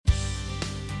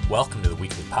Welcome to the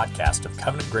weekly podcast of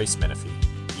Covenant Grace Menifee.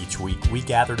 Each week we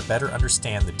gather to better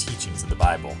understand the teachings of the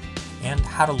Bible and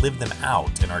how to live them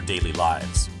out in our daily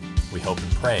lives. We hope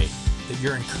and pray that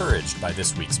you're encouraged by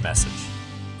this week's message.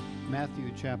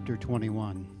 Matthew chapter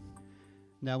 21.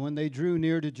 Now when they drew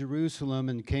near to Jerusalem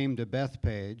and came to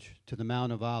Bethphage, to the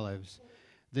Mount of Olives,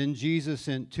 then Jesus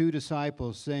sent 2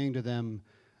 disciples, saying to them,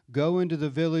 "Go into the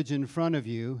village in front of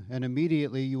you, and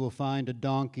immediately you will find a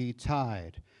donkey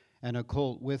tied, and a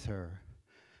colt with her.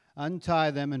 Untie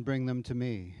them and bring them to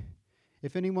me.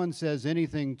 If anyone says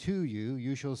anything to you,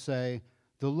 you shall say,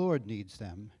 'The Lord needs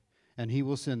them,' and he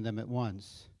will send them at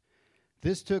once."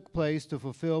 This took place to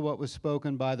fulfill what was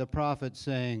spoken by the prophet,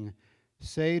 saying,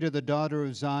 "Say to the daughter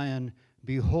of Zion,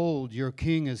 Behold, your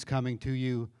king is coming to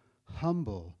you,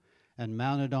 humble, and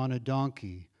mounted on a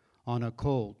donkey, on a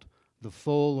colt, the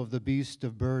foal of the beast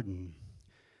of burden."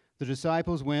 The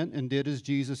disciples went and did as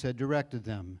Jesus had directed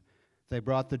them. They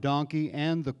brought the donkey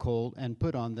and the colt and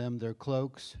put on them their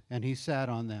cloaks, and he sat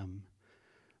on them.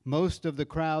 Most of the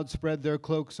crowd spread their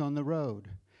cloaks on the road,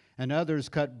 and others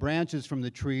cut branches from the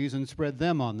trees and spread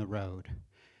them on the road.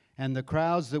 And the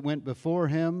crowds that went before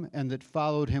him and that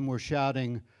followed him were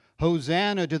shouting,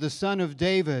 "Hosanna to the Son of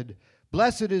David!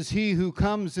 Blessed is he who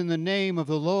comes in the name of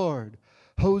the Lord!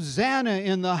 Hosanna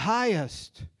in the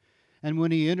highest!" And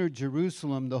when he entered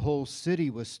Jerusalem, the whole city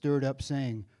was stirred up,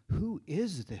 saying, "Who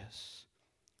is this?"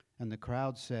 And the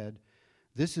crowd said,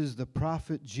 "This is the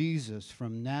prophet Jesus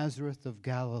from Nazareth of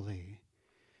Galilee."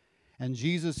 And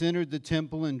Jesus entered the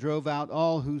temple and drove out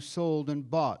all who sold and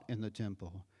bought in the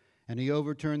temple. And he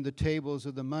overturned the tables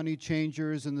of the money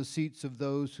changers and the seats of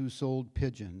those who sold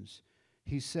pigeons.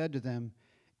 He said to them,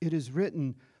 "It is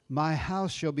written, 'My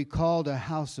house shall be called a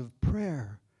house of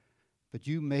prayer,' but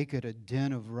you make it a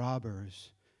den of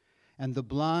robbers." And the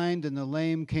blind and the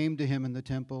lame came to him in the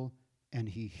temple, and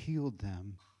he healed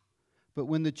them. But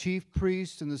when the chief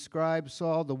priests and the scribes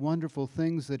saw the wonderful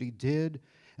things that he did,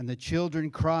 and the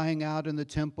children crying out in the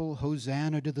temple,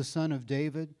 "Hosanna to the Son of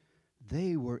David,"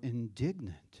 they were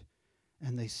indignant.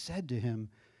 And they said to him,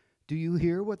 "Do you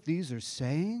hear what these are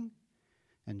saying?"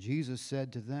 And Jesus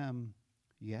said to them,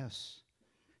 "Yes.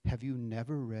 Have you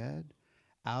never read,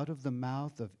 'Out of the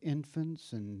mouth of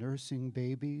infants and nursing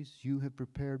babies you have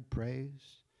prepared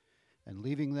praise'?" And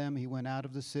leaving them, he went out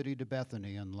of the city to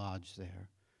Bethany and lodged there.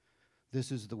 This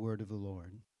is the word of the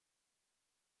Lord.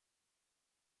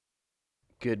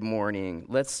 Good morning.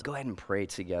 Let's go ahead and pray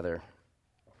together.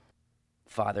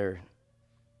 Father,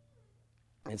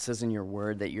 it says in your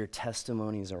word that your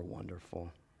testimonies are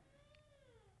wonderful.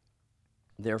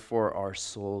 Therefore, our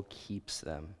soul keeps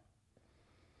them.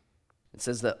 It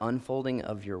says the unfolding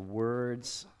of your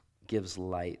words gives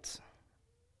light,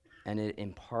 and it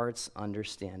imparts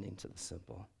understanding to the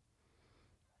simple.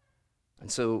 And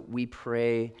so we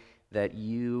pray that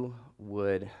you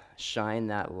would shine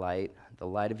that light, the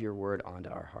light of your word, onto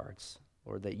our hearts.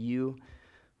 Lord, that you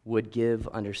would give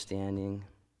understanding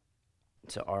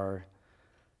to our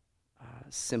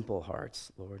simple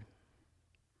hearts, Lord.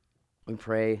 We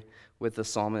pray with the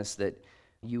psalmist that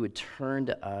you would turn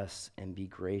to us and be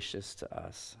gracious to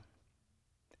us,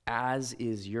 as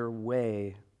is your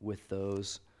way with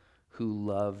those who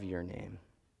love your name.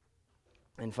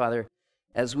 And Father,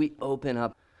 as we open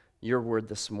up your word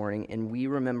this morning, and we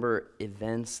remember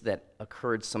events that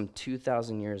occurred some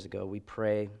 2,000 years ago, we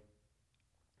pray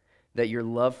that your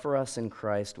love for us in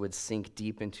Christ would sink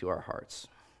deep into our hearts.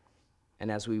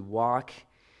 And as we walk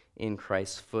in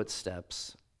Christ's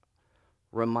footsteps,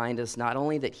 remind us not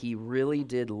only that he really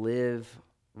did live,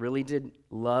 really did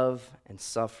love and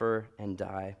suffer and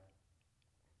die,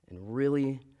 and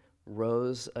really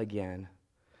rose again,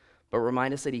 but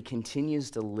remind us that he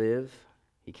continues to live,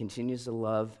 he continues to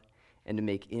love, and to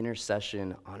make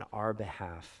intercession on our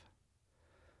behalf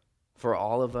for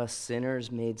all of us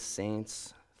sinners made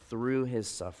saints through his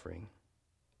suffering.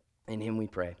 In him we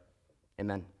pray.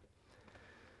 Amen.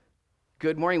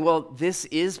 Good morning. Well, this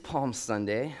is Palm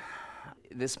Sunday.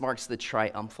 This marks the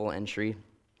triumphal entry.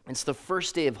 It's the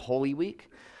first day of Holy Week,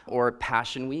 or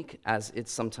Passion Week, as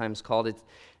it's sometimes called.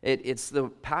 It's the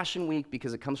Passion Week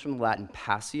because it comes from the Latin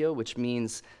passio, which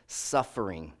means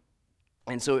suffering.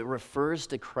 And so it refers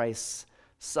to Christ's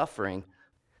suffering.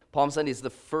 Palm Sunday is the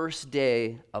first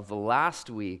day of the last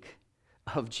week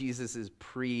of Jesus'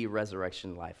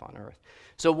 pre-resurrection life on earth.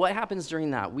 So what happens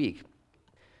during that week?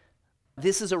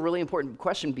 This is a really important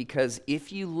question because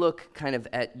if you look kind of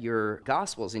at your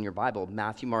Gospels in your Bible,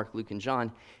 Matthew, Mark, Luke, and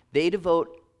John, they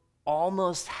devote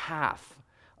almost half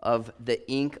of the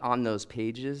ink on those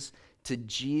pages to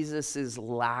Jesus'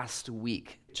 last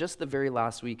week, just the very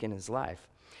last week in his life.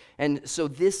 And so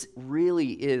this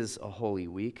really is a holy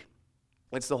week.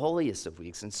 It's the holiest of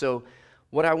weeks. And so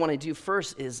what I want to do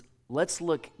first is let's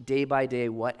look day by day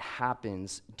what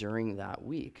happens during that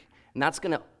week. And that's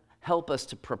going to help us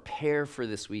to prepare for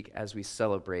this week as we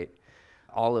celebrate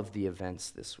all of the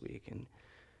events this week. And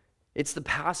it's the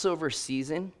Passover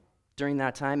season during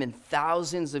that time, and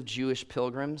thousands of Jewish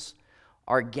pilgrims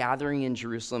are gathering in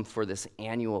Jerusalem for this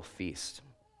annual feast.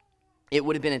 It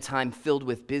would have been a time filled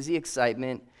with busy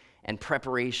excitement and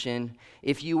preparation.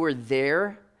 If you were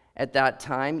there at that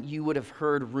time, you would have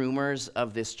heard rumors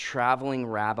of this traveling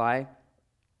rabbi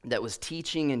that was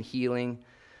teaching and healing.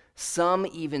 Some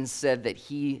even said that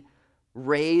he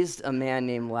raised a man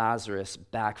named Lazarus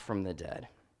back from the dead.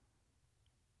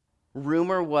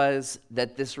 Rumor was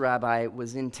that this rabbi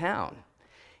was in town,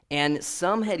 and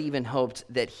some had even hoped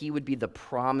that he would be the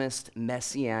promised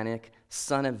messianic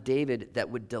son of David that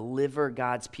would deliver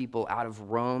God's people out of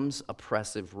Rome's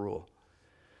oppressive rule.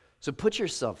 So put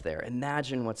yourself there.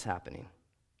 Imagine what's happening.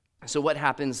 So what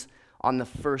happens on the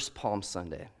first Palm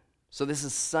Sunday? So this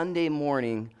is Sunday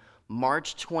morning,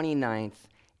 March 29th,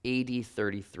 AD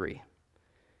 33.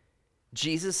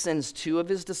 Jesus sends two of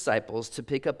his disciples to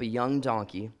pick up a young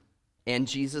donkey, and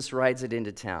Jesus rides it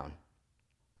into town.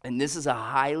 And this is a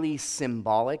highly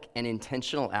symbolic and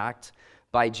intentional act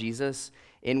by Jesus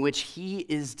in which he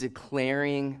is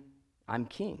declaring, I'm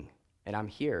king and I'm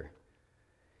here.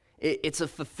 It's a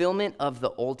fulfillment of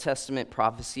the Old Testament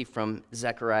prophecy from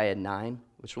Zechariah 9,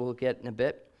 which we'll get in a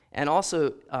bit. And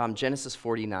also Genesis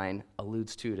 49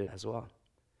 alludes to it as well.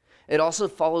 It also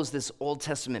follows this Old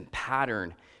Testament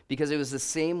pattern because it was the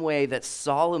same way that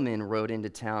Solomon rode into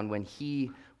town when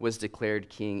he was declared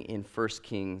king in 1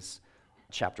 Kings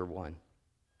chapter 1.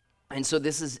 And so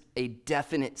this is a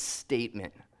definite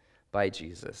statement by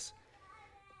Jesus.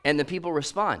 And the people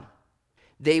respond.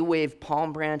 They wave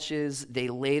palm branches, they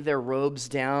lay their robes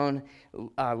down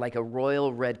like a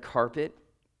royal red carpet,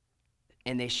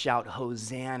 and they shout,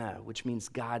 Hosanna, which means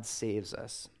God saves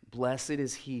us. Blessed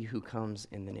is he who comes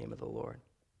in the name of the Lord.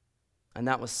 And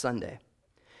that was Sunday.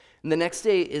 And the next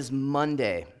day is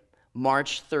Monday,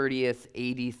 March 30th,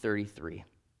 AD 33.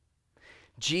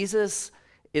 Jesus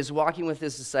is walking with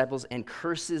his disciples and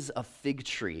curses a fig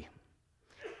tree.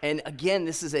 And again,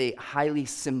 this is a highly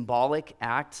symbolic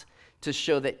act to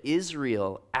show that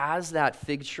Israel, as that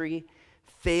fig tree,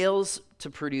 fails to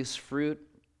produce fruit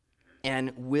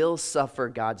and will suffer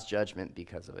God's judgment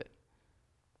because of it.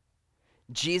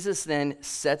 Jesus then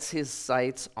sets his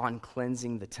sights on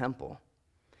cleansing the temple.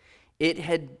 It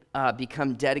had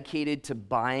become dedicated to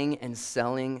buying and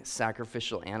selling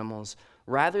sacrificial animals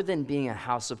rather than being a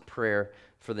house of prayer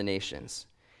for the nations.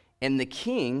 And the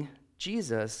king,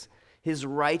 Jesus, his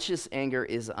righteous anger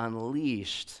is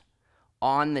unleashed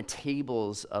on the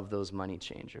tables of those money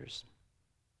changers.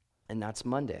 And that's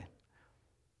Monday.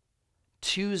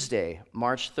 Tuesday,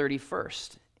 March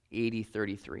 31st, AD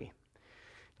 33.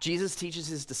 Jesus teaches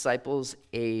his disciples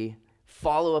a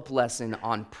follow-up lesson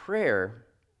on prayer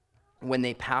when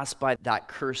they pass by that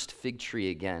cursed fig tree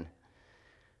again.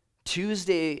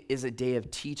 Tuesday is a day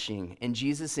of teaching, and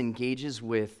Jesus engages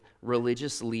with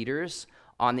religious leaders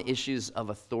on the issues of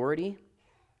authority.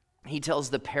 He tells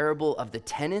the parable of the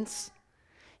tenants.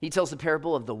 He tells the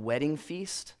parable of the wedding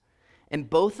feast. And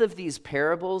both of these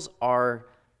parables are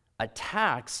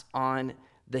attacks on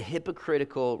the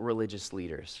hypocritical religious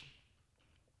leaders.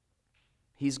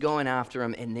 He's going after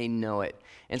them, and they know it.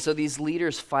 And so these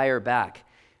leaders fire back.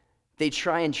 They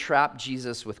try and trap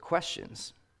Jesus with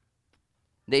questions.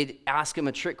 They ask him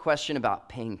a trick question about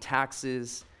paying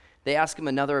taxes. They ask him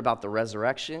another about the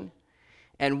resurrection.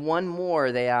 And one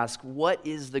more, they ask, what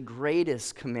is the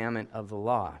greatest commandment of the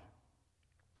law?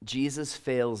 Jesus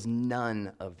fails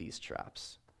none of these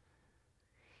traps.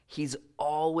 He's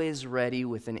always ready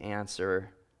with an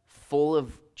answer full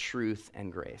of truth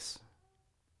and grace.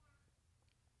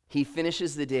 He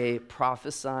finishes the day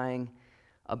prophesying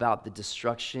about the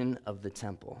destruction of the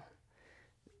temple.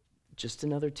 Just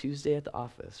another Tuesday at the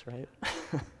office, right?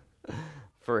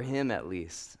 For him, at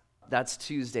least. That's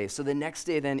Tuesday. So the next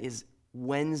day then is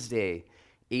Wednesday,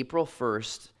 April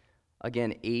 1st.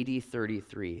 Again, AD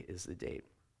 33 is the date.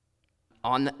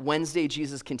 On Wednesday,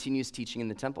 Jesus continues teaching in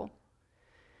the temple.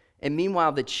 And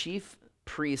meanwhile, the chief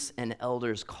priests and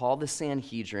elders call the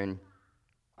Sanhedrin,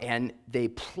 and they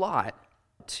plot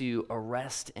to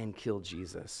arrest and kill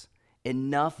Jesus.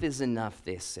 Enough is enough,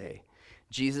 they say.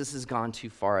 Jesus has gone too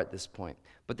far at this point.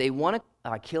 But they want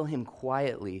to kill him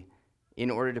quietly in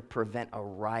order to prevent a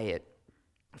riot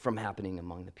from happening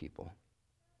among the people.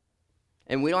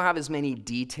 And we don't have as many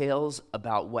details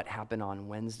about what happened on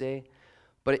Wednesday,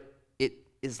 but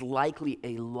is likely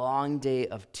a long day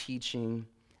of teaching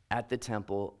at the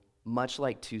temple, much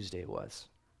like Tuesday was.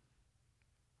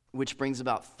 Which brings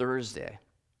about Thursday.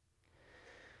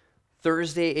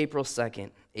 Thursday, April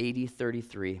 2nd, AD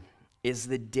 33, is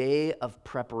the day of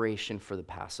preparation for the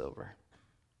Passover.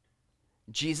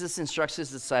 Jesus instructs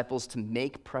his disciples to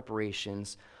make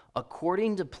preparations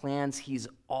according to plans he's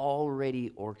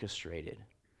already orchestrated.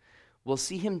 We'll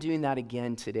see him doing that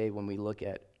again today when we look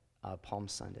at Palm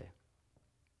Sunday.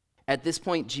 At this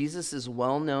point, Jesus is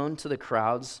well known to the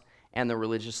crowds and the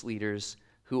religious leaders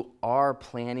who are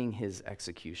planning his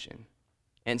execution.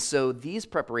 And so these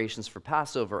preparations for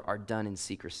Passover are done in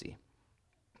secrecy.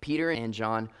 Peter and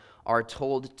John are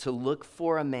told to look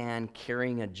for a man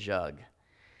carrying a jug.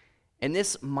 And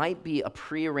this might be a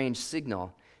prearranged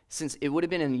signal, since it would have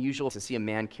been unusual to see a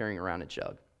man carrying around a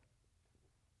jug.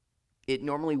 It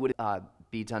normally would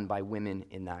be done by women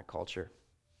in that culture.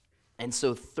 And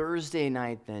so Thursday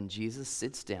night, then, Jesus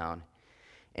sits down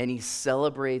and he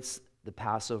celebrates the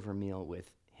Passover meal with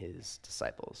his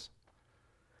disciples.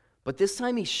 But this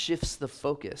time he shifts the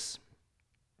focus.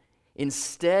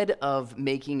 Instead of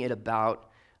making it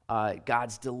about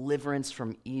God's deliverance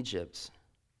from Egypt,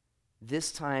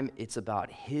 this time it's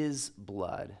about his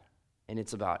blood and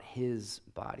it's about his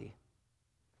body.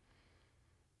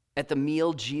 At the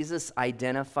meal, Jesus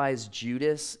identifies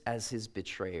Judas as his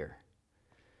betrayer.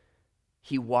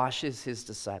 He washes his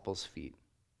disciples' feet.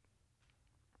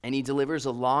 And he delivers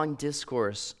a long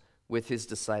discourse with his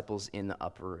disciples in the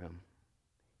upper room.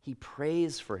 He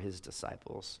prays for his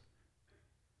disciples.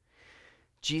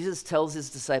 Jesus tells his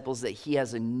disciples that he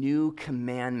has a new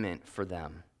commandment for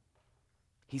them.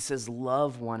 He says,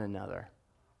 love one another.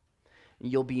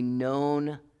 You'll be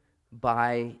known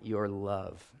by your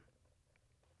love.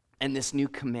 And this new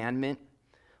commandment,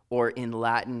 or in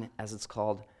Latin as it's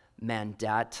called,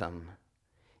 mandatum,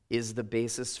 is the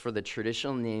basis for the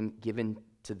traditional name given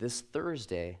to this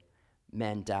Thursday,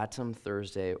 Mandatum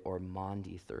Thursday or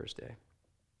Maundy Thursday.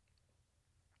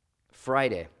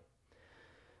 Friday,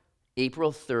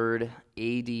 April 3rd,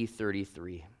 AD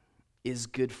 33, is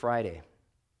Good Friday.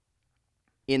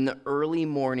 In the early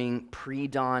morning,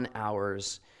 pre-dawn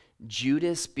hours,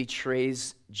 Judas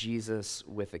betrays Jesus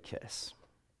with a kiss.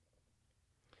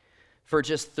 For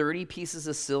just 30 pieces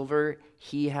of silver,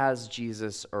 he has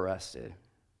Jesus arrested.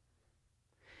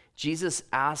 Jesus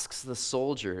asks the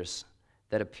soldiers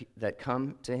that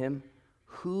come to him,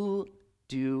 "Who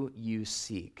do you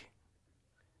seek?"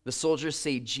 The soldiers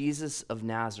say, "Jesus of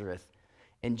Nazareth."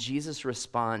 And Jesus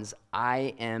responds,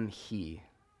 "I am he."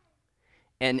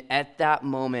 And at that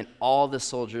moment, all the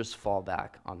soldiers fall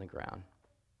back on the ground.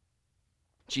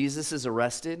 Jesus is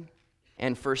arrested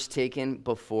and first taken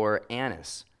before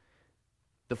Annas,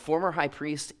 the former high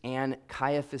priest and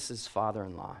Caiaphas'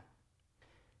 father-in-law.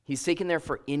 He's taken there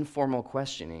for informal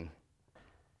questioning.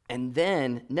 And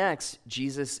then next,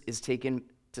 Jesus is taken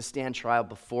to stand trial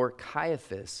before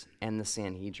Caiaphas and the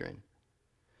Sanhedrin,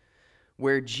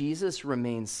 where Jesus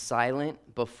remains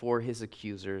silent before his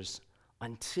accusers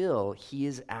until he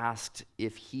is asked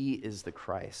if he is the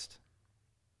Christ.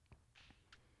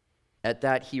 At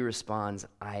that, he responds,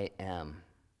 "I am."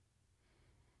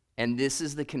 And this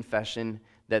is the confession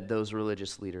that those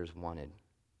religious leaders wanted.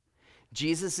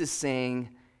 Jesus is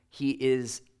saying he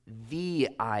is the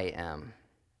I am.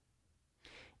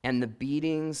 And the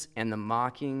beatings and the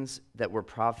mockings that were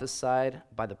prophesied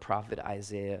by the prophet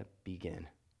Isaiah begin.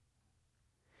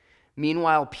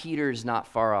 Meanwhile, Peter's not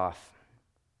far off.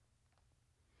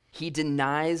 He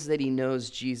denies that he knows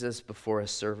Jesus before a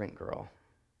servant girl.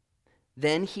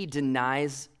 Then he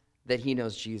denies that he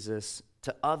knows Jesus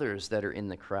to others that are in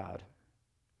the crowd.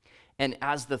 And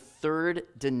as the third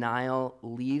denial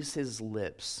leaves his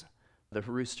lips, the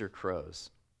rooster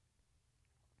crows.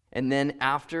 And then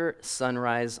after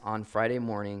sunrise on Friday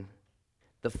morning,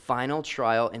 the final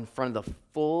trial in front of the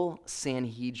full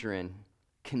Sanhedrin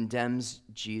condemns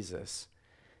Jesus,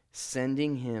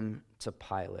 sending him to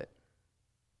Pilate.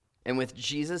 And with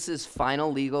Jesus'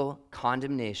 final legal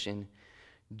condemnation,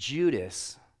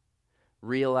 Judas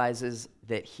realizes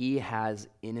that he has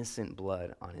innocent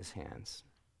blood on his hands.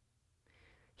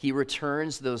 He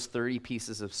returns those 30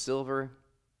 pieces of silver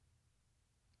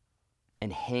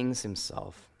and hangs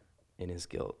himself in his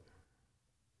guilt.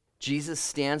 Jesus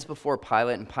stands before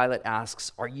Pilate, and Pilate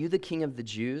asks, "Are you the king of the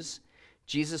Jews?"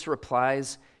 Jesus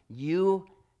replies, "You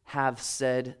have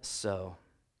said so."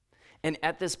 And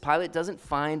at this, Pilate doesn't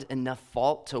find enough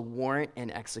fault to warrant an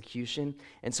execution,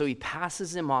 and so he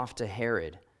passes him off to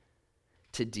Herod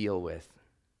to deal with.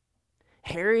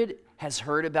 Herod has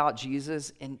heard about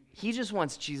Jesus, and he just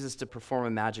wants Jesus to perform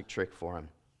a magic trick for him.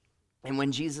 And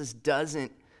when Jesus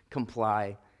doesn't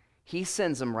comply, he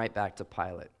sends them right back to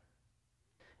Pilate.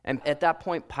 And at that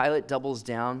point, Pilate doubles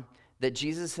down that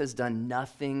Jesus has done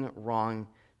nothing wrong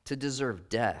to deserve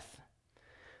death.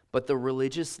 But the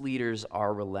religious leaders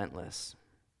are relentless.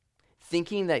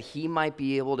 Thinking that he might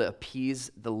be able to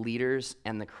appease the leaders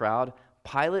and the crowd,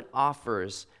 Pilate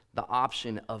offers the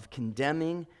option of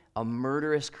condemning a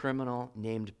murderous criminal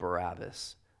named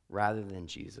Barabbas rather than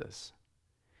Jesus.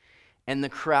 And the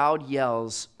crowd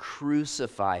yells,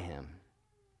 "Crucify him."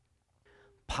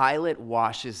 Pilate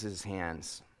washes his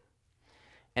hands,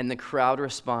 and the crowd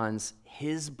responds,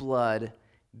 "His blood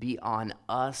be on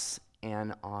us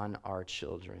and on our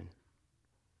children."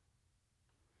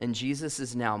 And Jesus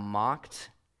is now mocked,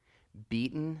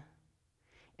 beaten,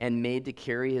 and made to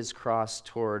carry his cross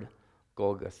toward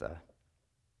Golgotha.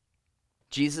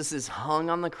 Jesus is hung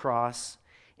on the cross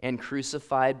and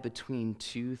crucified between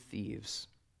two thieves.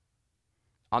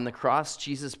 On the cross,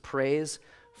 Jesus prays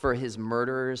for his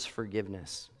murderer's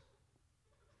forgiveness.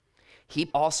 He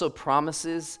also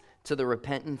promises to the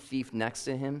repentant thief next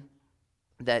to him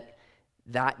that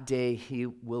day he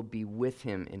will be with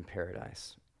him in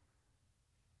paradise.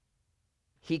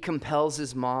 He compels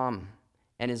his mom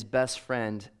and his best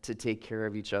friend to take care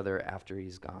of each other after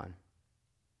he's gone.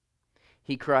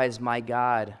 He cries, "My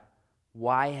God,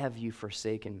 why have you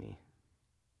forsaken me?"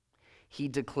 He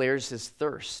declares his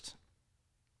thirst.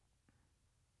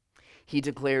 He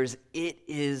declares, "It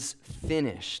is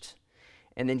finished."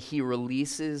 And then he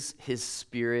releases his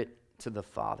spirit to the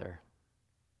Father.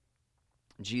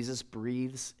 Jesus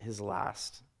breathes his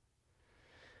last.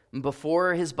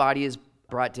 Before his body is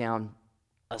brought down,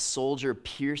 a soldier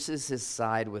pierces his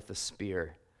side with a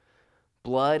spear.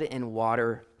 Blood and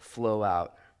water flow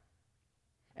out.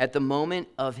 At the moment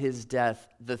of his death,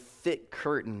 the thick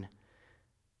curtain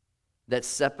that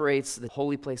separates the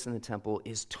holy place in the temple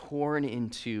is torn in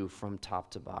two from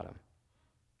top to bottom.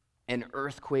 An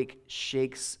earthquake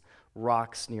shakes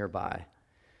rocks nearby.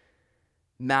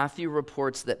 Matthew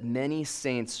reports that many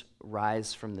saints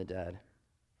rise from the dead.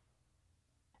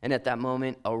 And at that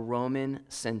moment, a Roman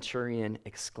centurion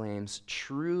exclaims,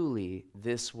 "Truly,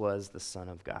 this was the Son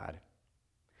of God."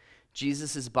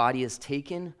 Jesus' body is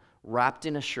taken, wrapped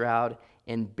in a shroud,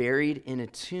 and buried in a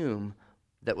tomb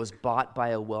that was bought by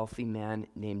a wealthy man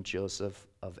named Joseph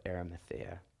of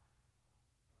Arimathea.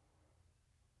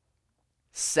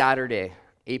 Saturday,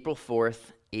 April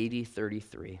 4th, AD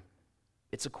 33.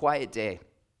 It's a quiet day.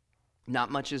 Not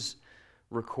much is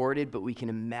recorded, but we can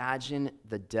imagine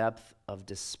the depth of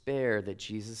despair that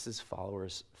Jesus'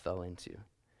 followers fell into.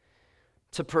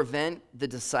 To prevent the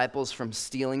disciples from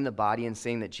stealing the body and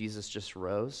saying that Jesus just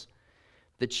rose,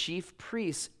 the chief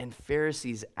priests and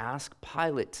Pharisees ask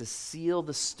Pilate to seal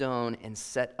the stone and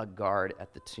set a guard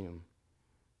at the tomb.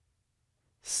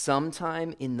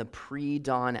 Sometime in the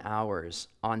pre-dawn hours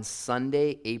on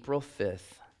Sunday, April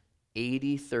 5th,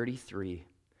 AD 33,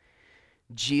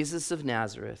 Jesus of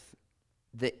Nazareth,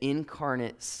 the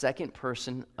incarnate second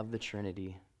person of the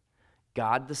Trinity,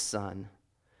 God the Son,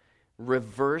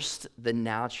 reversed the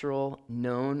natural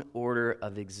known order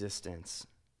of existence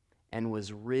and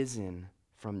was risen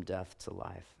from death to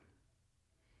life.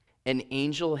 An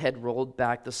angel had rolled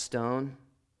back the stone,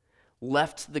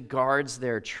 left the guards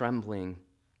there trembling,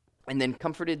 and then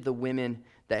comforted the women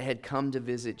that had come to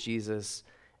visit Jesus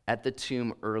at the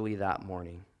tomb early that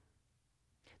morning.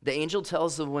 The angel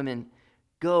tells the women,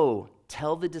 "Go,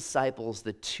 tell the disciples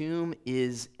the tomb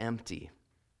is empty."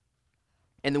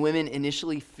 And the women,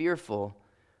 initially fearful,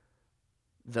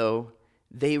 though,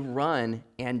 they run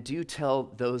and do tell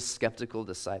those skeptical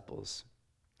disciples.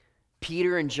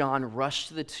 Peter and John rush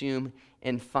to the tomb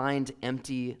and find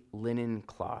empty linen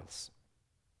cloths.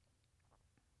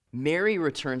 Mary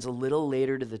returns a little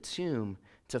later to the tomb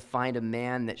to find a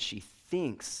man that she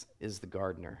thinks is the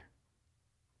gardener.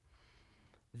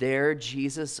 There,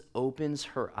 Jesus opens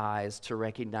her eyes to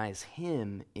recognize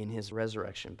him in his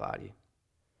resurrection body.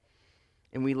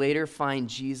 And we later find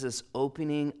Jesus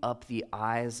opening up the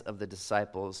eyes of the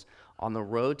disciples on the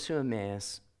road to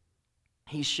Emmaus.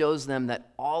 He shows them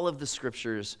that all of the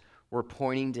scriptures were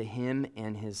pointing to him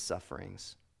and his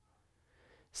sufferings.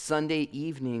 Sunday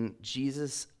evening,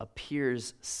 Jesus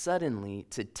appears suddenly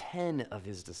to 10 of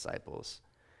his disciples,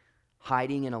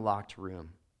 hiding in a locked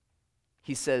room.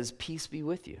 He says, "Peace be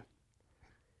with you."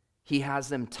 He has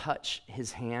them touch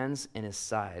his hands and his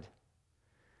side.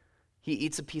 He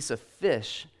eats a piece of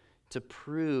fish to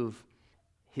prove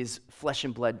his flesh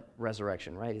and blood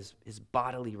resurrection, right? His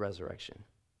bodily resurrection.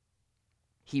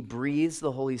 He breathes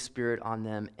the Holy Spirit on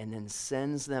them and then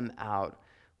sends them out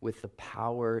with the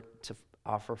power to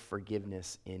offer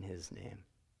forgiveness in his name.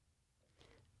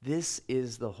 This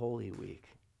is the Holy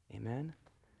Week Amen?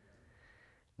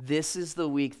 This is the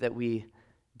week that we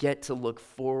get to look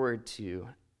forward to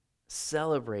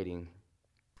celebrating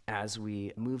as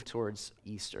we move towards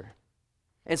Easter.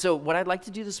 And so what I'd like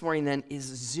to do this morning then is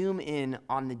zoom in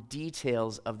on the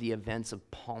details of the events of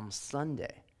Palm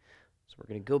Sunday. So we're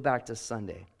going to go back to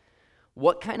Sunday.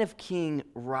 What kind of king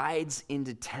rides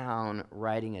into town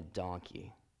riding a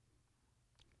donkey?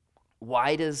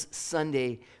 Why does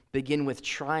Sunday begin with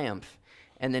triumph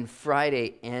and then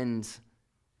Friday ends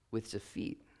with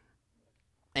defeat?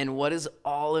 And what does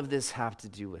all of this have to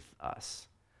do with us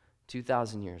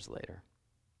 2,000 years later?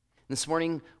 This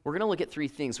morning, we're going to look at three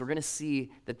things. We're going to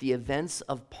see that the events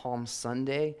of Palm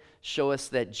Sunday show us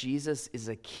that Jesus is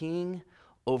a king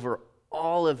over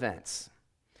all events.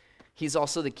 He's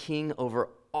also the king over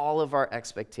all of our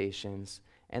expectations.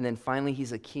 And then finally,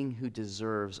 he's a king who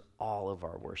deserves all of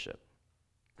our worship.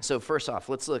 So first off,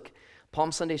 let's look.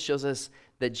 Palm Sunday shows us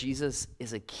that Jesus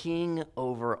is a king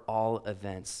over all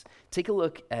events. Take a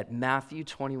look at Matthew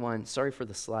 21. Sorry for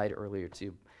the slide earlier,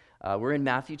 too. We're in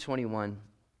Matthew 21.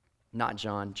 Not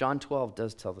John. John 12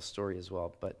 does tell the story as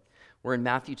well, but we're in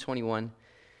Matthew 21.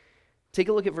 Take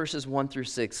a look at verses 1 through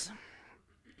 6.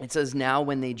 It says, "Now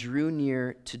when they drew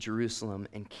near to Jerusalem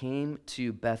and came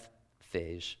to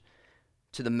Bethphage,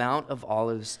 to the Mount of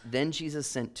Olives, then Jesus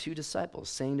sent 2 disciples,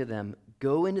 saying to them,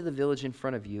 'Go into the village in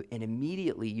front of you, and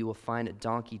immediately you will find a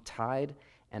donkey tied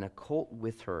and a colt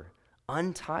with her.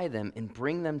 Untie them and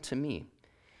bring them to me.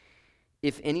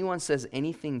 If anyone says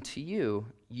anything to you,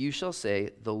 you shall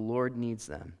say, the Lord needs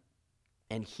them,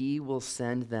 and he will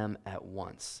send them at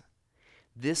once.'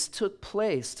 This took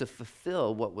place to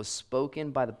fulfill what was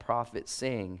spoken by the prophet,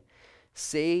 saying,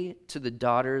 'Say to the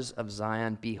daughters of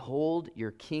Zion, behold,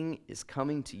 your king is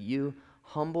coming to you,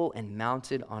 humble and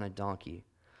mounted on a donkey,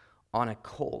 on a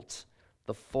colt,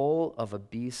 the foal of a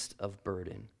beast of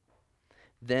burden.'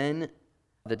 Then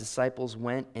the disciples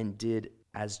went and did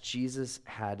as Jesus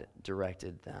had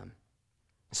directed them."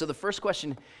 So the first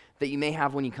question that you may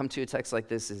have when you come to a text like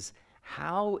this is,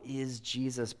 how is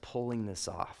Jesus pulling this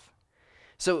off?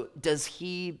 So does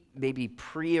he maybe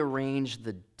prearrange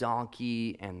the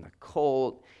donkey and the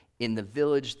colt in the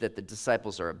village that the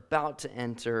disciples are about to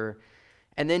enter?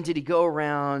 And then did he go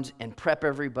around and prep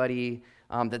everybody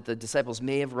that the disciples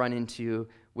may have run into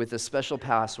with a special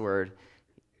password?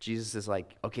 Jesus is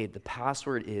like, okay, the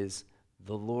password is,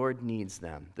 "The Lord needs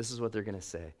them." This is what they're going to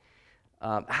say.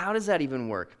 How does that even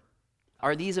work?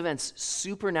 Are these events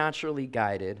supernaturally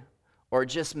guided or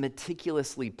just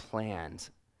meticulously planned?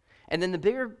 And then the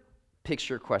bigger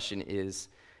picture question is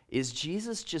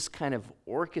Jesus just kind of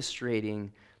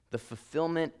orchestrating the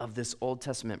fulfillment of this Old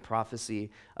Testament prophecy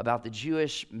about the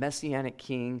Jewish messianic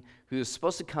king who is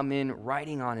supposed to come in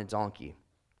riding on a donkey?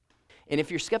 And if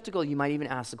you're skeptical, you might even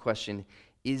ask the question,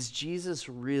 is Jesus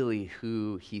really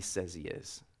who he says he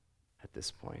is at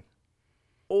this point?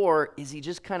 Or is he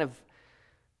just kind of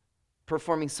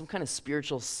performing some kind of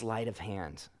spiritual sleight of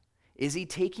hand? Is he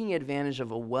taking advantage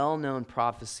of a well-known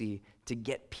prophecy to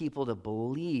get people to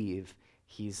believe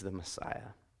he's the Messiah?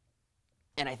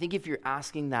 And I think if you're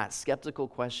asking that skeptical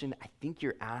question, I think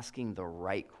you're asking the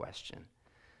right question.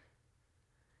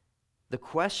 The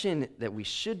question that we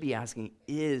should be asking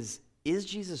is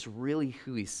Jesus really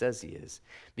who he says he is?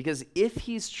 Because if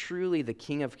he's truly the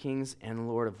King of Kings and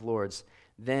Lord of Lords,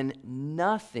 then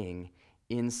nothing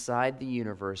inside the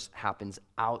universe happens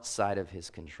outside of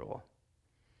his control.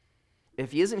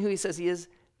 If he isn't who he says he is,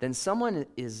 then someone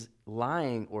is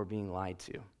lying or being lied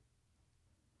to.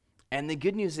 And the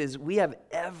good news is we have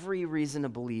every reason to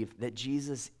believe that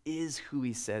Jesus is who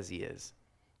he says he is.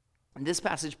 And this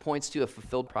passage points to a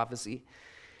fulfilled prophecy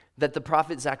that the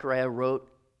prophet Zechariah wrote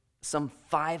some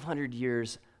 500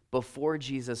 years before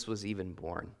Jesus was even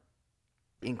born.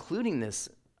 Including this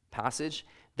passage,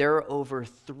 there are over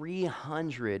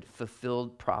 300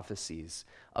 fulfilled prophecies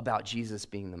about Jesus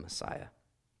being the Messiah.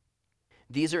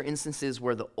 These are instances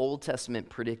where the Old Testament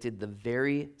predicted the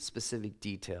very specific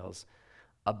details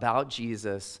about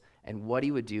Jesus and what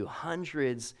he would do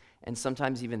hundreds and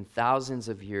sometimes even thousands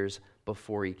of years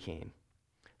before he came.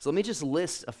 So let me just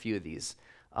list a few of these.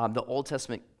 The Old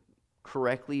Testament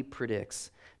correctly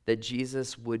predicts that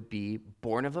Jesus would be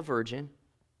born of a virgin,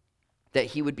 that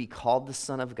he would be called the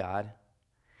Son of God,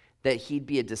 that he'd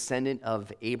be a descendant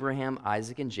of Abraham,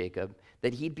 Isaac, and Jacob,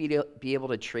 that he'd be able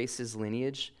to trace his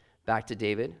lineage back to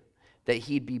David, that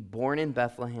he'd be born in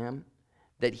Bethlehem,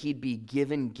 that he'd be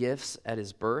given gifts at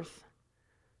his birth.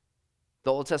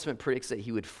 The Old Testament predicts that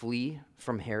he would flee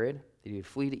from Herod, that he would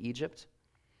flee to Egypt.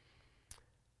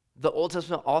 The Old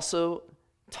Testament also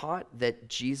taught that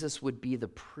Jesus would be the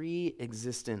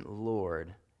pre-existent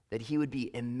Lord that he would be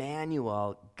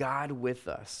Emmanuel, God with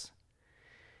us.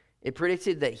 It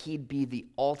predicted that he'd be the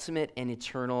ultimate and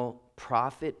eternal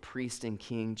prophet, priest, and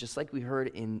king, just like we heard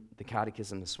in the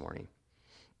catechism this morning.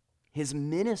 His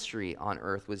ministry on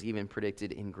earth was even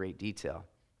predicted in great detail.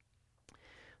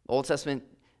 The Old Testament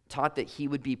taught that he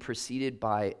would be preceded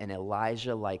by an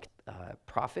Elijah-like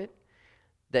prophet,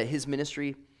 that his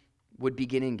ministry would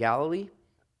begin in Galilee,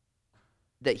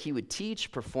 that he would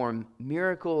teach, perform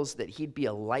miracles, that he'd be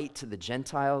a light to the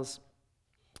Gentiles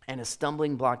and a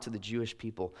stumbling block to the Jewish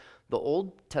people. The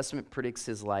Old Testament predicts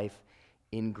his life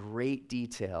in great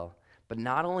detail, but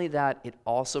not only that, it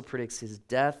also predicts his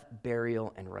death,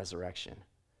 burial, and resurrection.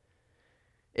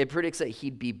 It predicts that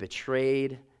he'd be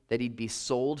betrayed, that he'd be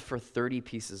sold for 30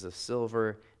 pieces of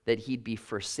silver, that he'd be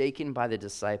forsaken by the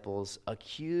disciples,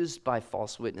 accused by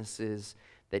false witnesses,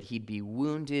 that he'd be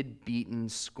wounded, beaten,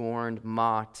 scorned,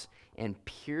 mocked, and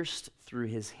pierced through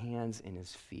his hands and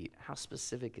his feet. How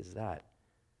specific is that?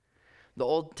 The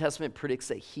Old Testament predicts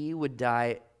that he would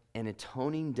die an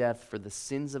atoning death for the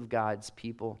sins of God's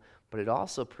people, but it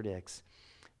also predicts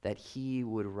that he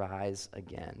would rise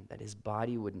again, that his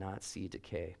body would not see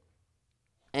decay.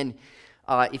 And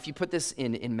if you put this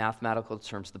in mathematical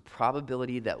terms, the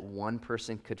probability that one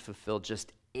person could fulfill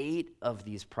just 8 of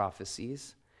these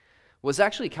prophecies was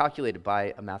actually calculated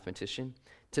by a mathematician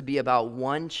to be about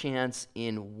 1 chance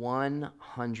in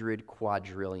 100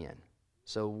 quadrillion.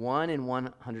 So 1 in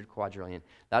 100 quadrillion.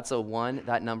 That's a 1,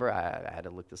 that number, I had to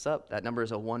look this up, that number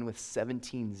is a 1 with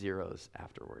 17 zeros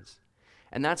afterwards.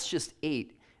 And that's just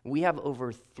 8. We have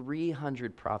over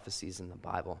 300 prophecies in the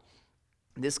Bible.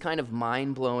 This kind of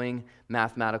mind-blowing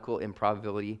mathematical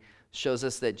improbability shows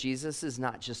us that Jesus is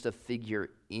not just a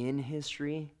figure in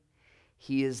history,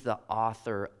 he is the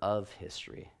author of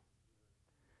history.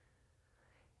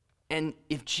 And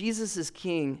if Jesus is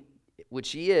king,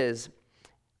 which he is,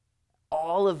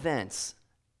 all events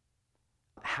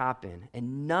happen,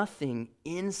 and nothing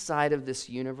inside of this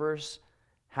universe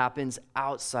happens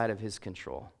outside of his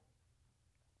control.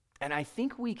 And I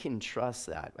think we can trust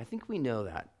that. I think we know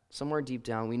that. Somewhere deep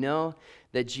down, we know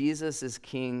that Jesus is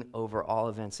king over all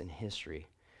events in history.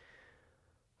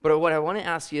 But what I want to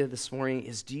ask you this morning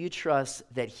is, do you trust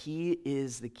that he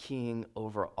is the king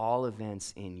over all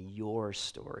events in your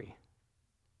story?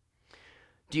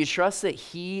 Do you trust that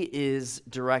he is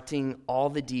directing all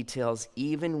the details,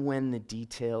 even when the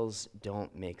details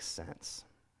don't make sense?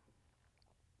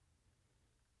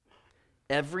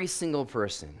 Every single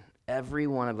person, every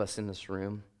one of us in this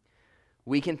room,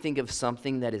 we can think of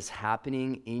something that is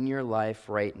happening in your life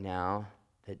right now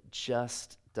that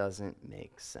just doesn't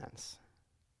make sense.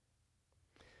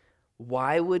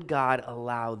 Why would God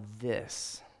allow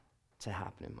this to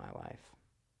happen in my life?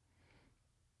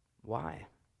 Why?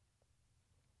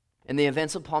 And the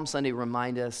events of Palm Sunday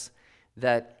remind us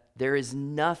that there is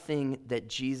nothing that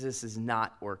Jesus is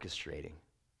not orchestrating,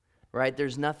 right?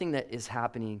 There's nothing that is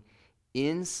happening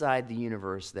inside the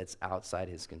universe that's outside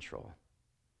his control.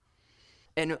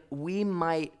 And we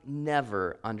might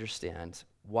never understand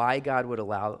why God would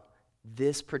allow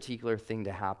this particular thing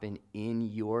to happen in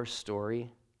your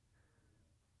story,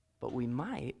 but we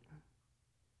might.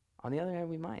 On the other hand,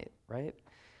 we might, right?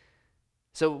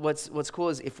 So what's cool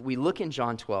is if we look in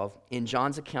John 12, in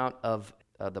John's account of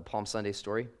the Palm Sunday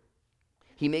story,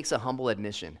 he makes a humble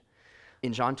admission.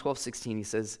 In John 12:16, he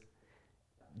says,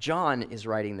 John is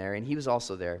writing there, and he was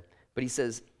also there, but he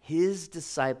says, his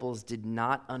disciples did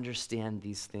not understand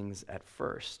these things at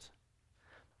first.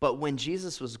 But when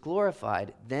Jesus was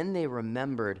glorified, then they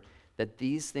remembered that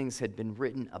these things had been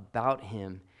written about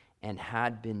him and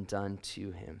had been done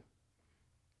to him.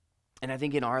 And I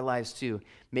think in our lives too,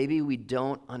 maybe we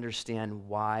don't understand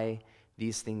why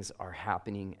these things are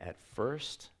happening at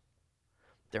first.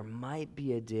 There might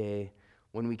be a day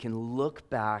when we can look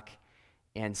back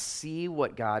and see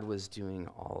what God was doing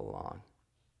all along.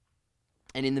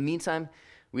 And in the meantime,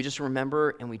 we just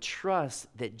remember and we trust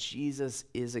that Jesus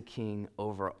is a king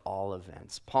over all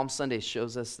events. Palm Sunday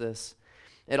shows us this.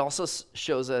 It also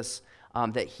shows us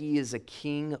that he is a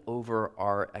king over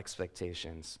our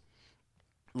expectations.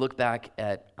 Look back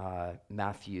at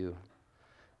Matthew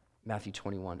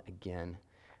 21 again.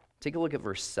 Take a look at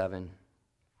verse 7.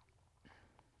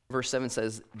 Verse 7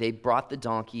 says, they brought the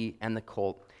donkey and the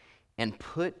colt and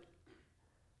put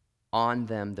on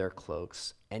them their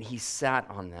cloaks, and he sat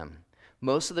on them.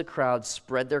 Most of the crowd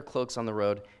spread their cloaks on the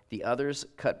road. The others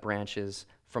cut branches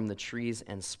from the trees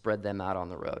and spread them out on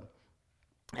the road.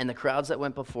 And the crowds that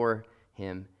went before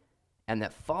him and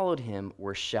that followed him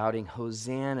were shouting,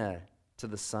 Hosanna to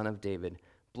the Son of David.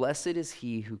 Blessed is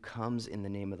he who comes in the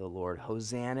name of the Lord.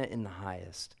 Hosanna in the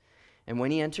highest. And when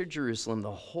he entered Jerusalem,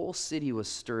 the whole city was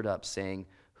stirred up, saying,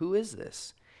 "Who is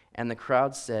this?" And the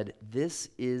crowd said, "This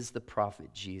is the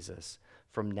prophet Jesus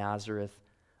from Nazareth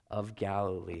of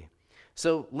Galilee."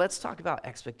 So let's talk about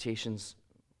expectations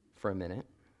for a minute.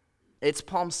 It's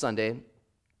Palm Sunday.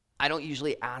 I don't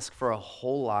usually ask for a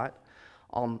whole lot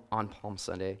on Palm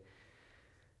Sunday.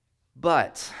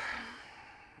 But,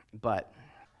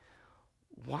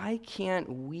 why can't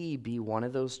we be one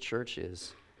of those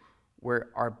churches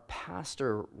where our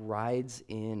pastor rides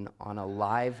in on a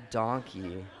live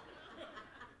donkey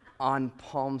on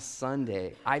Palm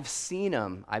Sunday? I've seen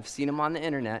them on the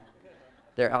internet.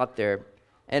 They're out there.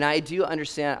 And I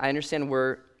understand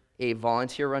we're a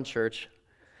volunteer-run church,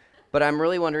 but I'm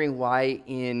really wondering why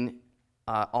in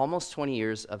almost 20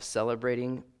 years of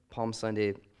celebrating Palm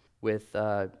Sunday with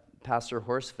Pastor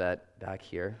Horsevet back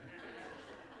here,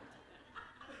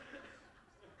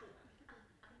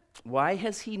 why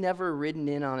has he never ridden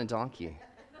in on a donkey?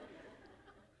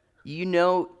 You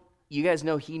guys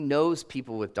know he knows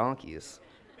people with donkeys.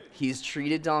 He's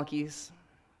treated donkeys.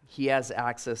 He has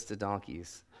access to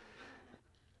donkeys.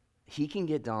 He can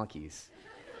get donkeys.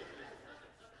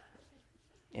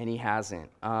 And he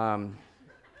hasn't,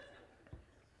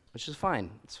 which is fine.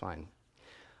 It's fine.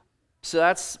 So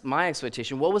that's my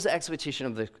expectation. What was the expectation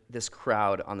of this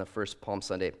crowd on the first Palm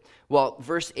Sunday? Well,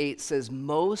 verse 8 says,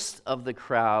 most of the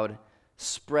crowd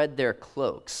spread their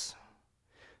cloaks.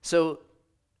 So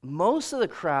most of the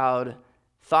crowd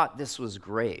thought this was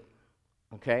great,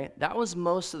 okay? That was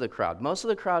most of the crowd. Most of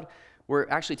the crowd were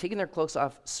actually taking their cloaks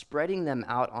off, spreading them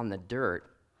out on the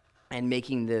dirt, and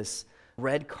making this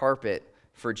red carpet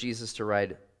for Jesus to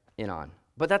ride in on.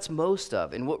 But that's most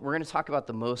of, and we're going to talk about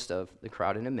the most of the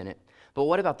crowd in a minute. But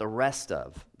what about the rest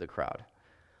of the crowd?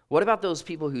 What about those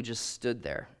people who just stood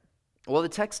there? Well, the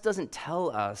text doesn't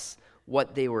tell us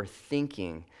what they were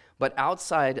thinking, but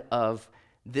outside of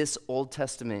this Old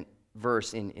Testament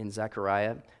verse in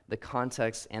Zechariah, the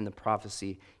context and the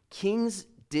prophecy, kings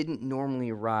didn't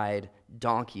normally ride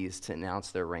donkeys to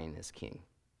announce their reign as king,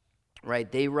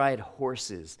 right? They ride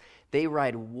horses. They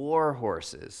ride war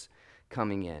horses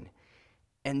coming in.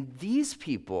 And these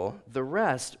people, the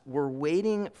rest, were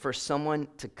waiting for someone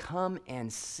to come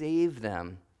and save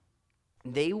them.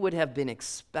 They would have been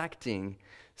expecting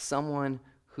someone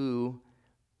who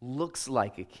looks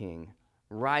like a king,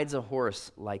 rides a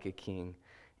horse like a king.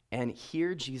 And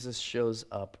here Jesus shows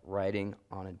up riding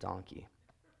on a donkey.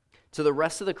 To the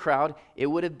rest of the crowd, it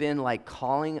would have been like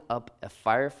calling up a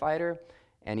firefighter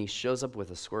and he shows up with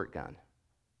a squirt gun.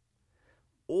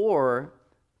 Or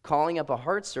calling up a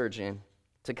heart surgeon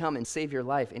to come and save your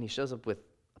life, and he shows up with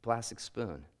a plastic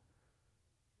spoon.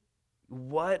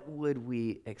 What would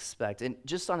we expect? And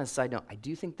just on a side note, I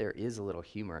do think there is a little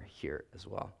humor here as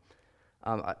well.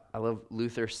 I love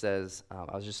Luther says,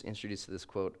 I was just introduced to this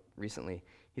quote recently.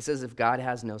 He says, if God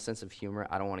has no sense of humor,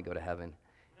 I don't want to go to heaven.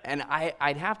 And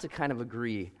I'd have to kind of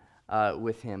agree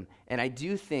with him. And I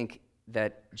do think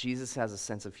that Jesus has a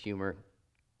sense of humor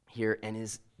here and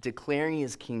is declaring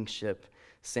his kingship,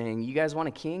 saying, you guys want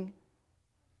a king?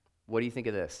 What do you think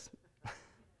of this?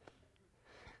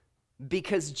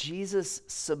 Because Jesus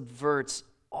subverts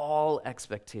all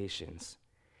expectations.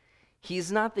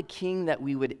 He's not the king that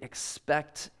we would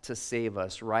expect to save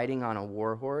us, riding on a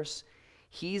war horse.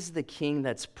 He's the king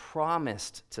that's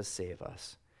promised to save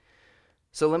us.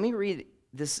 So let me read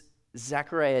this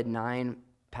Zechariah 9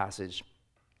 passage,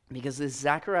 because this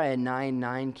Zechariah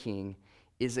 9:9 king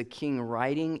is a king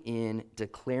riding in,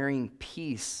 declaring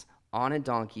peace on a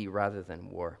donkey rather than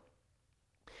war.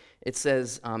 It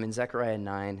says in Zechariah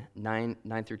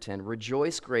 9 through 10,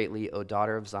 rejoice greatly, O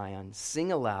daughter of Zion.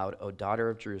 Sing aloud, O daughter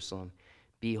of Jerusalem.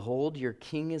 Behold, your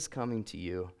king is coming to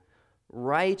you.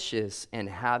 Righteous and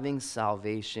having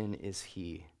salvation is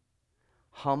he.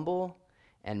 Humble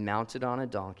and mounted on a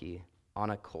donkey,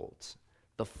 on a colt,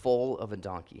 the foal of a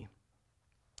donkey.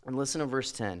 And listen to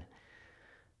verse 10,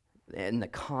 and the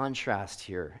contrast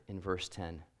here in verse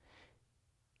 10.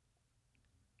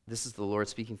 This is the Lord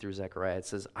speaking through Zechariah. It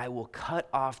says, I will cut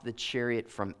off the chariot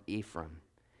from Ephraim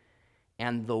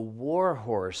and the war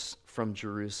horse from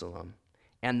Jerusalem,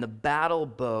 and the battle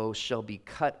bow shall be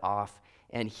cut off,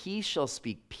 and he shall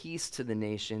speak peace to the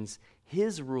nations.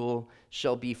 His rule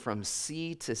shall be from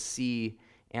sea to sea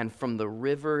and from the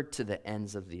river to the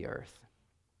ends of the earth.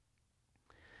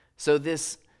 So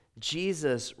this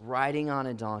Jesus riding on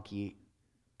a donkey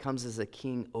comes as a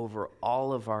king over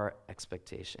all of our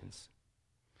expectations.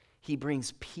 He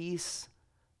brings peace,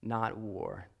 not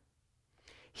war.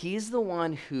 He's the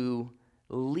one who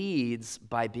leads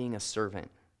by being a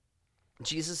servant.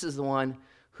 Jesus is the one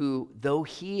who, though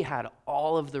he had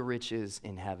all of the riches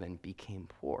in heaven, became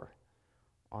poor.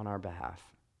 on our behalf.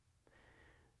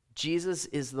 Jesus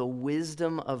is the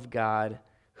wisdom of God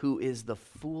who is the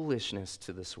foolishness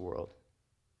to this world.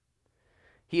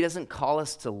 He doesn't call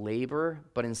us to labor,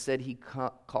 but instead he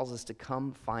calls us to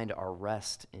come find our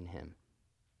rest in him.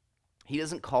 He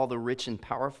doesn't call the rich and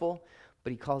powerful,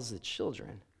 but he calls the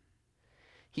children.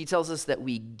 He tells us that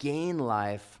we gain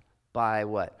life by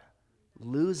what?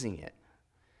 Losing it.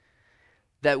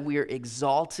 That we're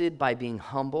exalted by being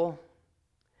humble.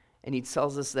 And he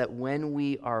tells us that when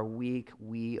we are weak,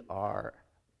 we are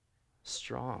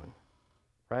strong,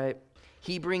 right?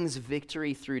 He brings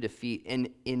victory through defeat. And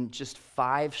in just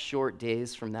 5 short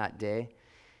days from that day,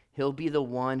 he'll be the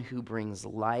one who brings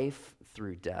life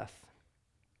through death.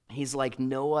 He's like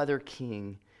no other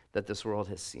king that this world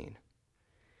has seen.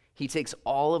 He takes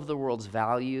all of the world's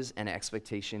values and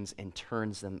expectations and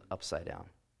turns them upside down.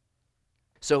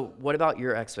 So what about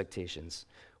your expectations?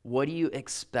 What do you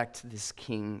expect this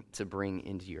king to bring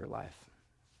into your life?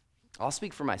 I'll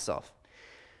speak for myself.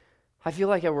 I feel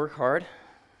like I work hard.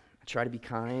 I try to be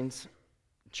kind,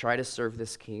 try to serve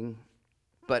this king,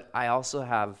 but I also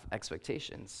have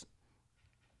expectations.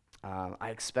 I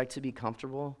expect to be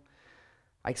comfortable.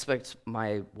 I expect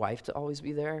my wife to always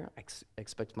be there. I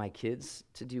expect my kids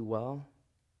to do well,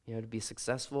 to be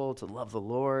successful, to love the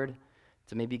Lord,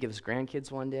 to maybe give us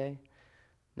grandkids one day.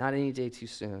 Not any day too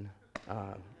soon.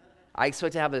 I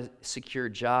expect to have a secure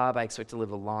job. I expect to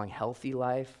live a long, healthy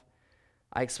life.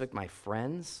 I expect my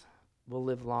friends will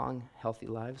live long, healthy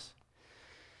lives.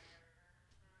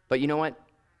 But you know what?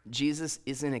 Jesus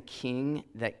isn't a king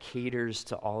that caters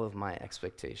to all of my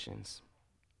expectations.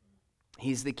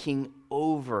 He's the king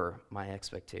over my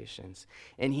expectations.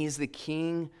 And he's the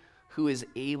king who is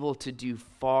able to do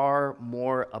far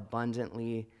more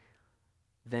abundantly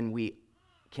than we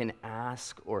can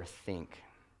ask or think.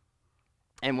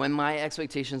 And when my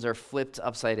expectations are flipped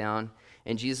upside down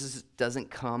and Jesus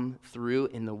doesn't come through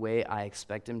in the way I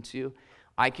expect him to,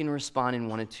 I can respond in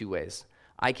one of 2 ways.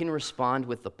 I can respond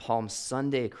with the Palm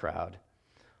Sunday crowd,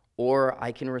 or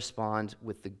I can respond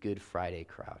with the Good Friday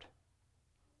crowd.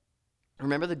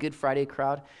 Remember the Good Friday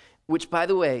crowd? Which, by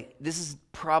the way, this is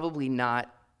probably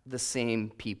not the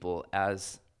same people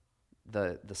as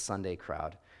the Sunday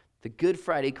crowd. The Good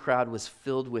Friday crowd was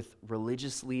filled with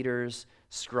religious leaders,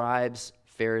 scribes,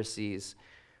 Pharisees.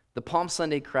 The Palm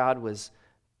Sunday crowd was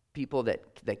people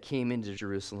that came into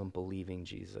Jerusalem believing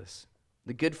Jesus.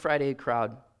 The Good Friday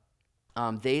crowd,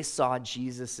 they saw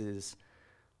Jesus'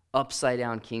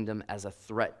 upside-down kingdom as a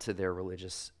threat to their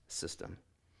religious system.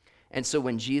 And so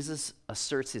when Jesus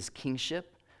asserts his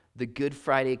kingship, the Good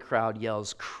Friday crowd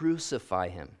yells, "Crucify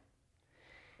him,"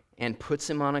 and puts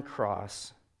him on a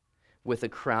cross with a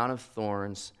crown of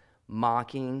thorns,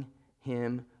 mocking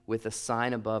him with a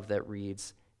sign above that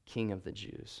reads, "King of the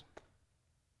Jews."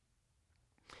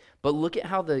 But look at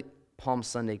how the Palm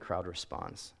Sunday crowd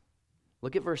responds.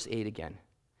 Look at verse 8 again.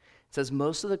 It says,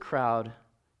 "Most of the crowd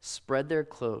spread their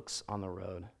cloaks on the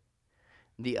road.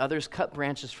 The others cut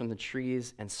branches from the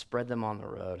trees and spread them on the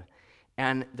road.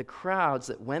 And the crowds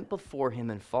that went before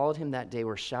him and followed him that day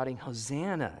were shouting,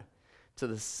 'Hosanna to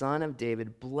the Son of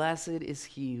David. Blessed is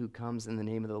he who comes in the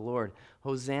name of the Lord.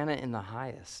 Hosanna in the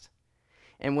highest.'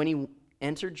 And when he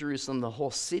entered Jerusalem, the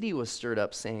whole city was stirred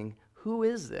up, saying, 'Who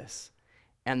is this?'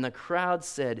 And the crowd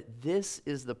said, 'This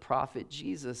is the prophet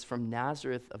Jesus from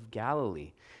Nazareth of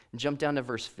Galilee.'" And jump down to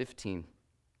verse 15.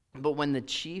 "But when the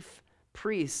chief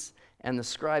priests and the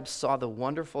scribes saw the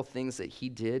wonderful things that he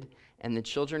did, and the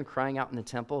children crying out in the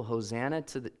temple, 'Hosanna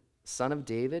to the Son of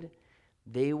David,'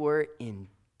 they were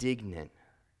indignant.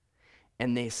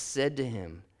 And they said to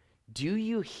him, 'Do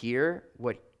you hear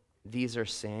what these are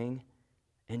saying?'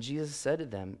 And Jesus said to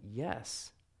them,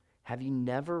 'Yes. Have you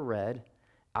never read,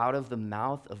 out of the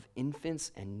mouth of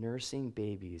infants and nursing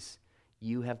babies,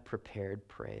 you have prepared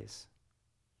praise?'"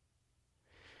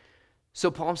 So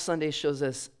Palm Sunday shows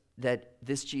us that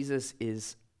this Jesus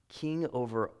is king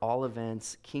over all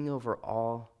events, king over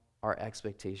all our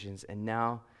expectations. And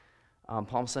now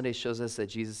Palm Sunday shows us that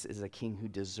Jesus is a king who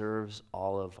deserves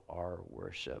all of our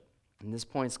worship. And this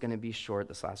point's going to be short.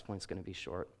 This last point's going to be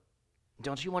short.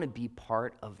 Don't you want to be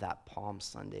part of that Palm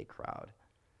Sunday crowd?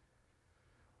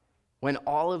 When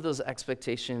all of those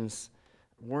expectations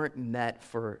weren't met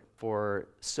for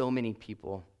so many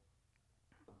people,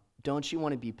 don't you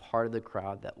want to be part of the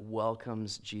crowd that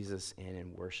welcomes Jesus in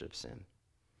and worships him?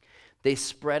 They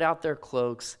spread out their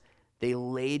cloaks, they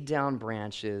laid down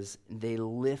branches, they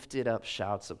lifted up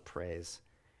shouts of praise,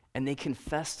 and they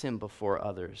confessed him before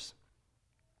others.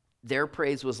 Their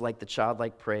praise was like the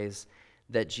childlike praise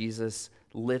that Jesus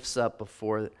lifts up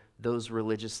before those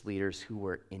religious leaders who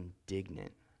were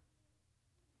indignant.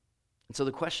 And so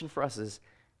the question for us is,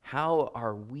 how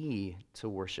are we to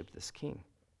worship this King?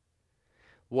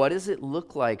 What does it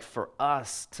look like for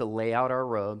us to lay out our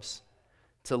robes,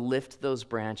 to lift those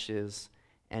branches,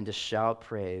 and to shout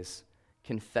praise,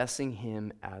 confessing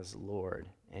him as Lord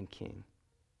and King?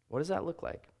 What does that look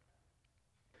like?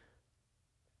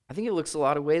 I think it looks a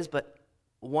lot of ways, but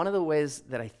one of the ways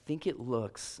that I think it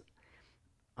looks,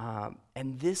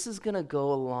 and this is going to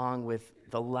go along with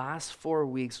the last 4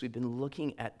 weeks we've been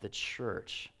looking at the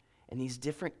church and these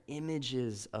different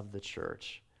images of the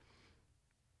church.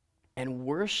 And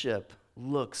worship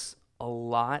looks a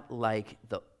lot like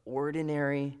the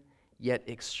ordinary yet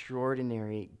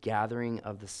extraordinary gathering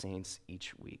of the saints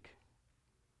each week.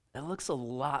 It looks a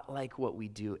lot like what we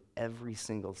do every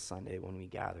single Sunday when we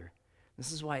gather.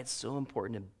 This is why it's so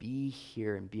important to be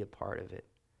here and be a part of it.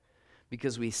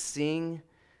 Because we sing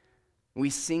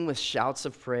with shouts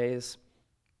of praise.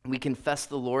 We confess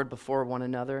the Lord before one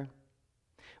another.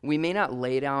 We may not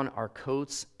lay down our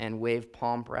coats and wave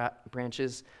palm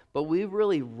branches, but we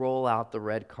really roll out the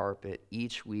red carpet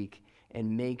each week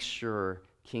and make sure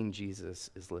King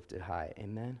Jesus is lifted high.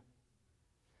 Amen?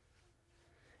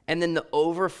 And then the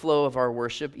overflow of our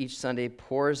worship each Sunday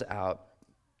pours out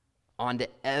onto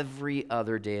every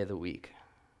other day of the week.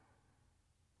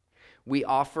 We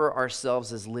offer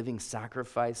ourselves as living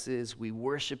sacrifices. We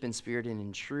worship in spirit and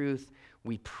in truth.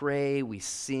 We pray, we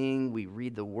sing, we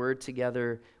read the word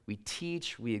together. We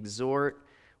teach, we exhort,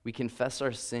 we confess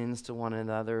our sins to one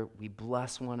another. We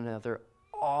bless one another,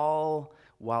 all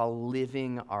while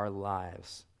living our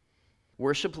lives.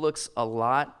 Worship looks a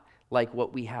lot like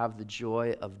what we have the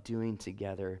joy of doing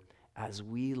together as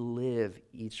we live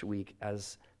each week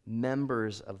as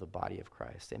members of the body of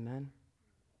Christ. Amen?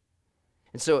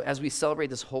 And so as we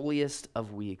celebrate this holiest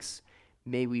of weeks,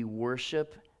 may we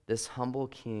worship this humble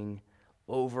King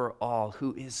over all,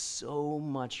 who is so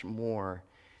much more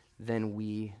than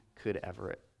we could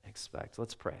ever expect.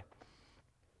 Let's pray.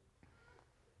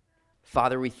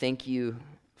 Father, we thank you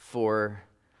for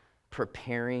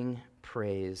preparing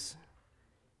praise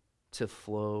to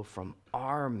flow from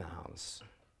our mouths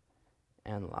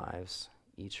and lives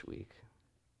each week.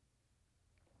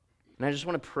 And I just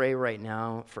want to pray right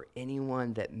now for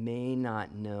anyone that may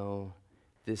not know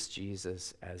this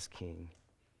Jesus as King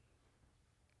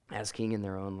in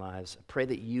their own lives. I pray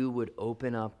that you would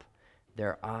open up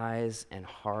their eyes and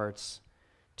hearts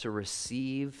to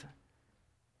receive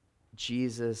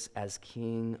Jesus as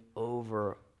King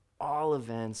over all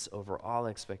events, over all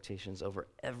expectations, over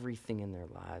everything in their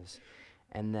lives,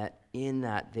 and that in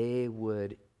that they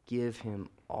would give him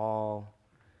all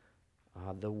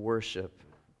the worship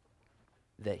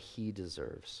that he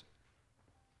deserves.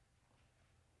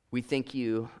 We thank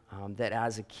you that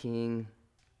as a King,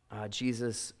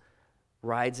 Jesus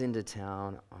rides into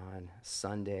town on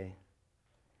Sunday,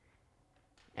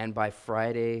 and by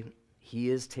Friday, he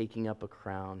is taking up a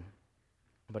crown,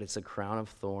 but it's a crown of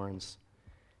thorns,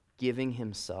 giving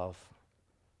himself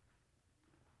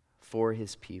for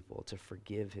his people, to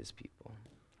forgive his people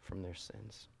from their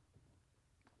sins.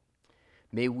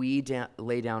 May we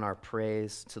lay down our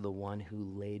praise to the one who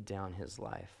laid down his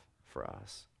life for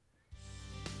us.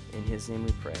 In his name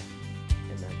we pray.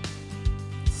 Amen.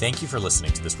 Thank you for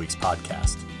listening to this week's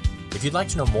podcast. If you'd like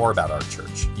to know more about our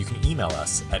church, you can email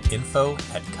us at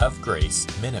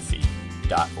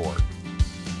info@covgracemenifee.org.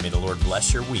 May the Lord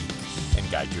bless your week and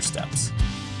guide your steps.